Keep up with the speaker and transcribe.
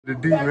The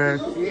D, man.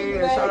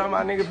 Yeah, shout out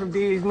my nigga from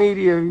D's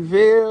Media, you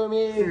feel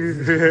me?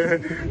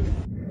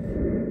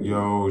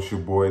 Yo, it's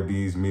your boy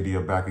D's Media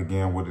back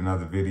again with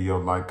another video.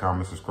 Like,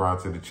 comment, subscribe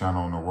to the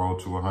channel on the road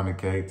to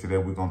 100K. Today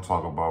we're going to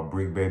talk about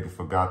Bricc Baby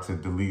forgot to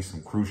delete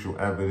some crucial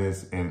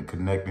evidence and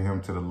connecting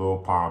him to the Lil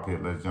Pop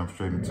hit. Let's jump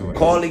straight into it.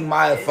 Calling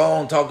my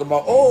phone, talking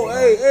about, oh,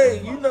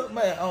 hey, you know,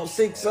 man, on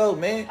 6-0,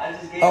 man.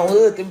 On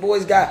Hood, them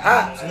boys got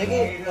ops,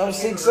 nigga. On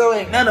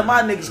 6-0, ain't none of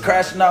my niggas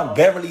crashing out in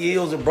Beverly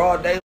Hills in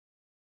broad day.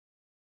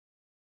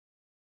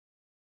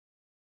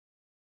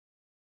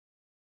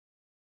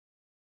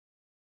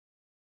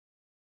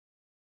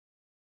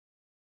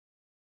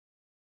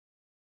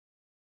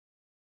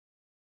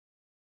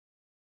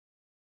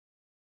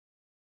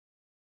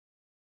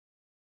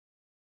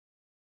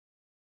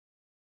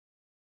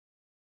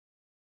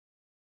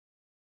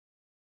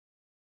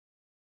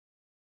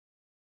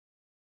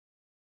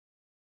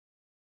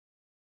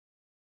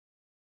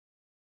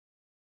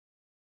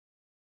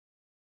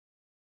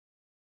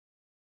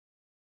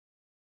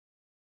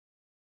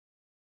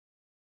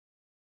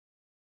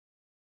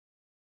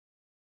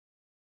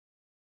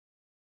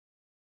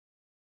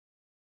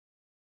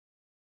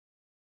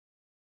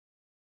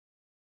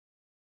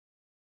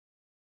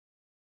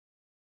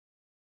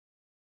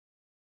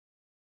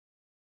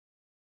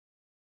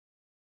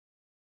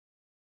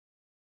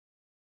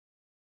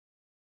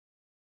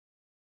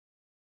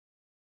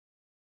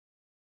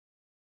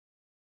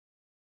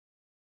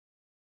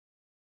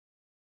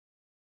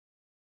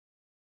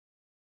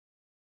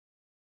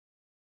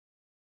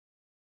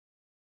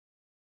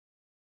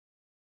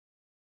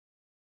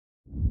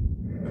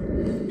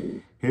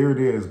 Here it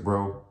is,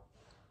 bro.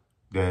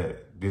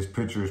 That this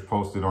picture is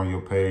posted on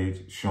your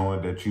page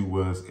showing that you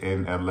was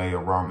in LA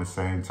around the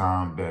same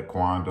time that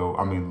Quando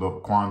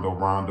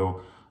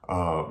Rondo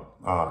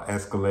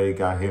Escalade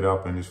got hit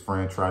up and his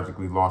friend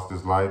tragically lost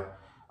his life,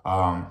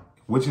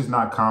 which is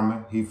not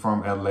common. He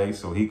from LA,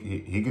 so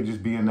he could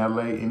just be in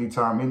LA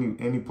anytime,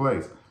 any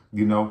place,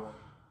 you know.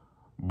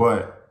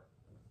 But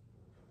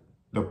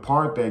the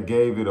part that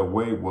gave it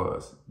away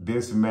was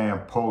this man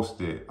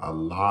posted a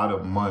lot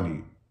of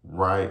money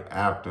right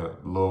after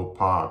Lil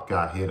Pop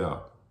got hit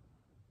up.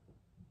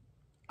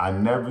 I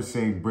never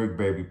seen Bricc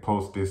Baby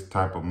post this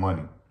type of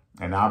money,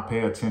 and I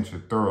pay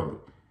attention thoroughly.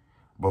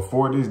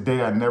 Before this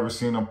day, I never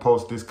seen him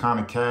post this kind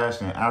of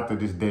cash, and after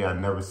this day, I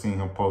never seen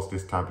him post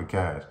this type of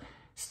cash.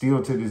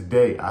 Still to this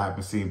day, I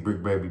haven't seen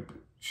Bricc Baby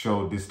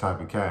show this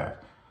type of cash.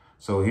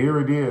 So here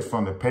it is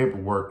from the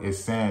paperwork. It's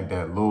saying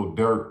that Lil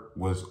Durk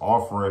was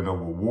offering a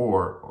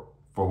reward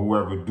for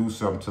whoever do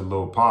something to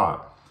Lil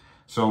Pop.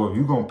 So if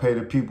you're going to pay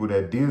the people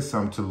that did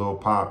something to Lil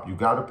Pop, you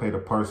got to pay the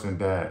person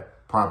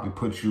that probably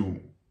put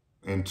you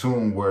in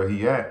tune where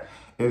he at.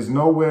 There's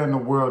nowhere in the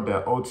world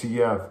that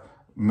OTF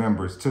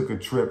members took a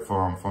trip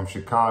from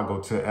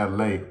Chicago to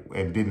LA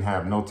and didn't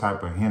have no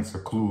type of hints or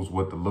clues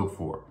what to look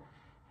for.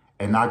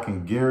 And I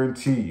can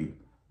guarantee you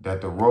that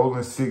the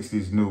Rolling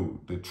 60s knew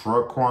the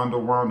truck Quando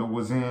Rondo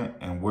was in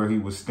and where he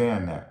was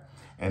staying at.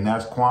 And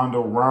that's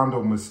Quando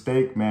Rondo's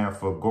mistake, man,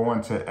 for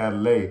going to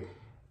LA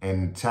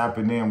and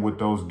tapping in with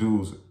those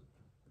dudes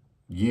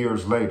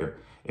years later.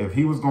 If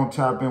he was going to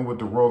tap in with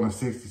the Rolling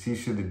 60s, he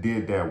should have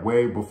did that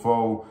way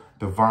before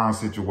the Vaughn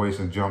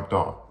situation jumped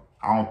off.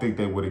 I don't think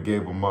they would have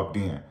gave him up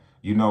then,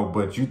 you know.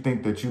 But you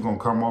think that you're going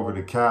to come over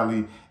to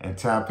Cali and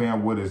tap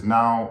in with us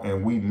now,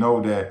 and we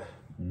know that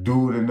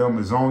dude and them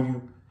is on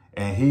you,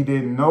 and he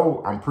didn't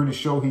know. I'm pretty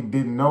sure he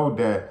didn't know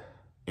that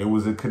it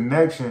was a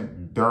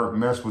connection. Durk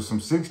messed with some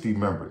 60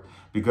 members.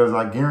 Because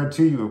I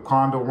guarantee you, if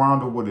Quando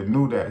Rondo would have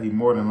knew that, he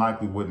more than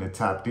likely wouldn't have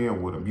tapped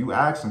in with him. You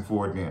asked him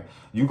for it then.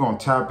 You going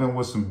to tap in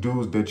with some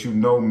dudes that you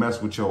know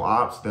mess with your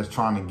ops that's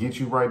trying to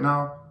get you right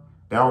now?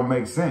 That don't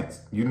make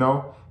sense, you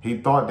know? He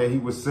thought that he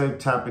was safe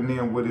tapping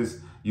in with his,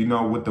 you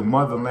know, with the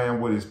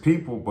motherland, with his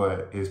people,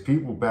 but his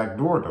people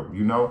backdoored him,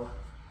 you know?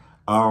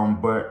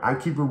 But I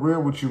keep it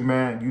real with you,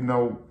 man. You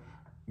know,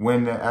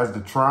 as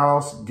the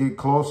trials get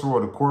closer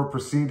or the court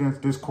proceedings,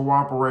 this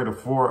cooperator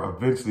 4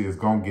 eventually is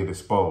going to get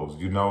exposed,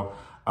 you know.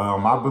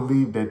 I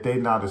believe that they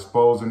not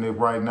exposing it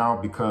right now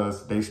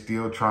because they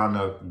still trying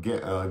to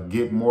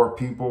get more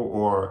people,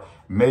 or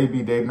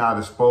maybe they not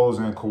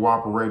exposing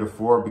cooperator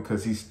 4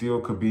 because he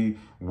still could be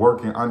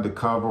working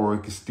undercover, or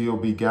he could still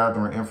be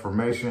gathering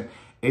information.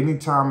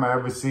 Anytime I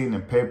ever seen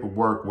in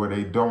paperwork where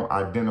they don't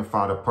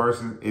identify the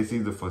person, it's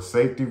either for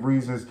safety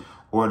reasons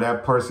or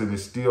that person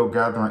is still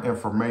gathering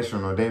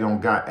information, or they don't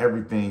got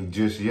everything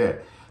just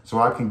yet. So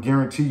I can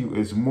guarantee you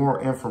it's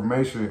more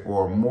information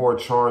or more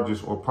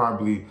charges or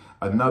probably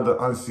another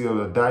unsealed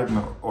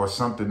indictment or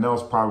something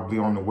else probably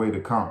on the way to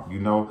come, you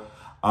know.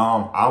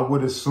 I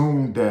would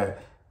assume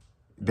that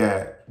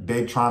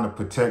they trying to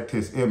protect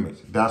his image.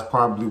 That's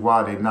probably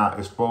why they not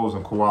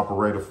exposing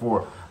Cooperator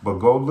 4. But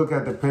go look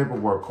at the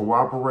paperwork.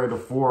 Cooperator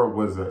 4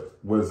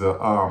 was a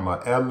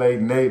LA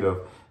native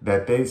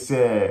that they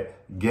said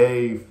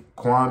gave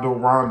Quando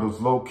Rondo's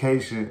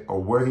location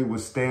or where he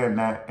was staying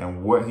at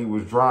and what he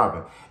was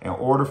driving. In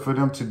order for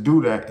them to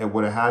do that, it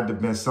would have had to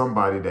been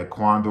somebody that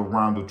Quando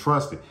Rondo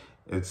trusted.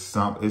 it's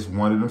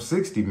one of them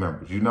 60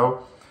 members, you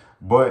know.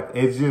 But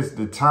it's just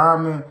the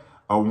timing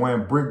of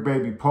when Bricc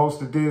Baby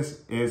posted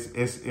this is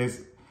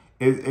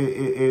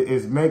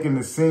making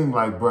it seem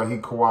like, bro, he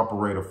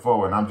cooperated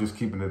for, and I'm just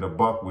keeping it a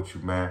buck with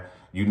you, man.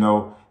 You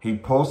know, he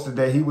posted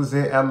that he was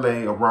in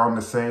LA around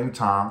the same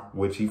time,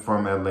 which he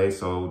from LA,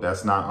 so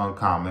that's not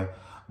uncommon.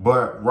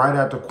 But right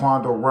after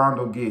Quando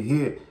Rondo get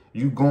hit,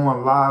 you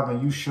going live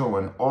and you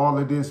showing all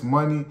of this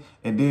money,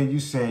 and then you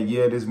saying,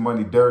 yeah, this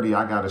money dirty,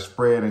 I got to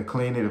spread and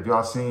clean it. If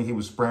y'all seen, he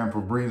was spraying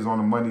Febreze on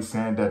the money,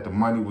 saying that the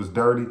money was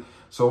dirty.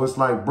 So it's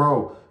like,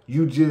 bro,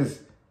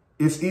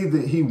 it's either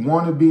he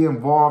want to be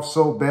involved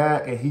so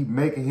bad and he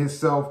making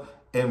himself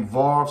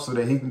involved so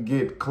that he can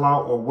get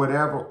clout or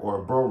whatever,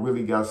 or bro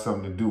really got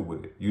something to do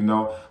with it, you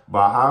know.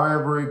 But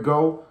however it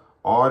go,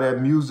 all that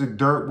music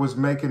Dirt was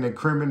making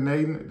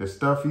incriminating. The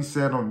stuff he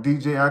said on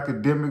DJ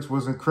Academics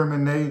was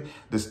incriminating.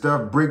 The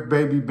stuff Bricc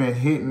Baby been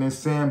hitting and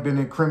saying been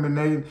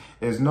incriminating.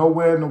 There's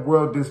nowhere in the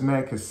world this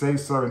man can say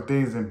certain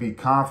things and be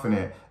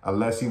confident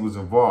unless he was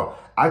involved.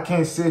 I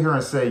can't sit here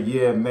and say,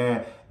 yeah,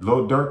 man,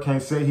 Lil Durk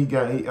can't say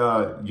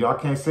y'all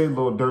can't say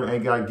Lil Durk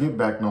ain't got to get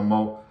back no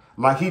more.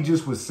 Like, he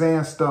just was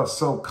saying stuff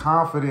so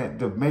confident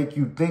to make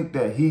you think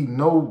that he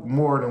know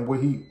more than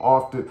what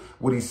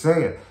he's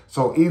saying.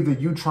 So either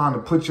you trying to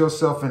put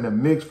yourself in the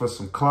mix for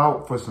some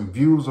clout, for some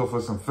views, or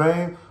for some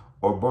fame,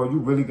 or bro, you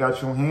really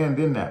got your hand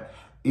in that.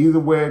 Either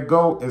way it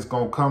go, it's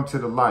going to come to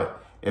the light.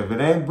 If it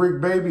ain't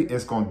Bricc Baby,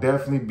 it's going to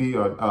definitely be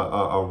a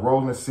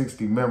rolling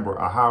 60 member,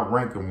 a high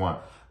ranking one.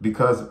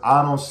 Because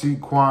I don't see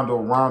Quando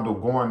Rondo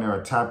going there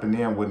and tapping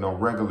in with no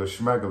regular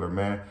schmegular,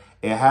 man.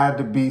 It had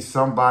to be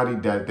somebody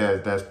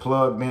that's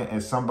plugged in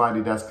and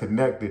somebody that's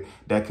connected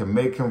that can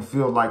make him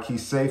feel like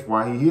he's safe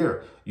while he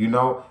here, you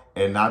know.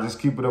 And I just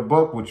keep it a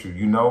buck with you,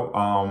 you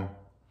know.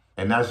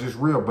 And that's just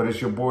real. But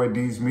it's your boy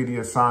D's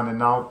Media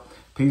signing out.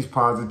 Peace,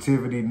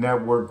 positivity,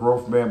 network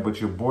growth, man. But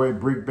your boy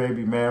Bricc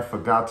Baby, man,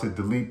 forgot to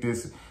delete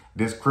this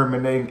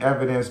criminating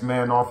evidence,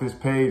 man, off his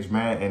page,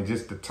 man. And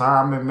just the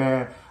timing,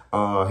 man.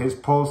 His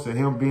post of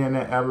him being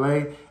in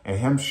LA and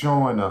him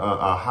showing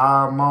a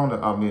high amount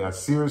of, a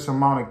serious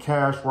amount of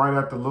cash right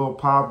after Lil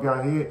Pop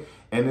got hit.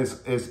 And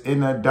it's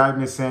in the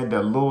indictment saying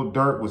that Lil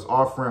Durk was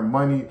offering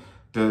money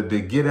to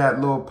get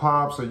at Lil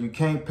Pop. So you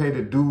can't pay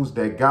the dudes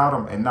that got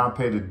him and not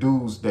pay the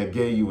dudes that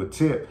gave you a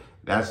tip.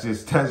 That's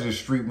just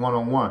street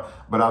 101.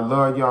 But I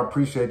love y'all.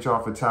 Appreciate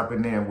y'all for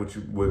tapping in with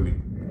me.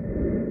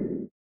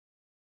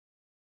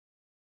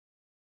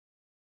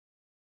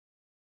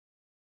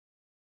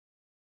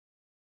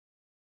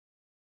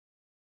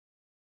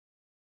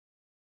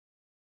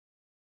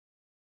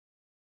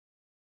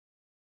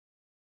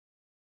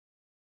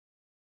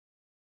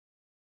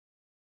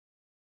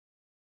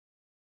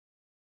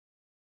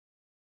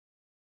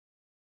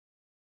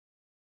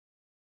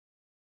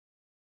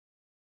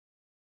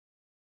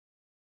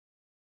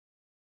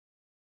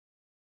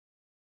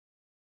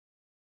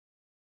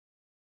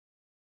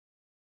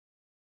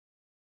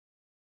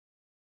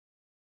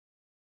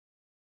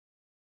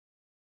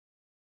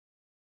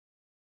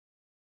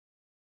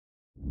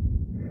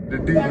 The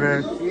D,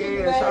 man.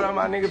 Yeah, shout out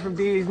my nigga from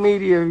D's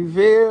Media, you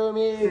feel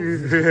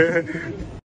me?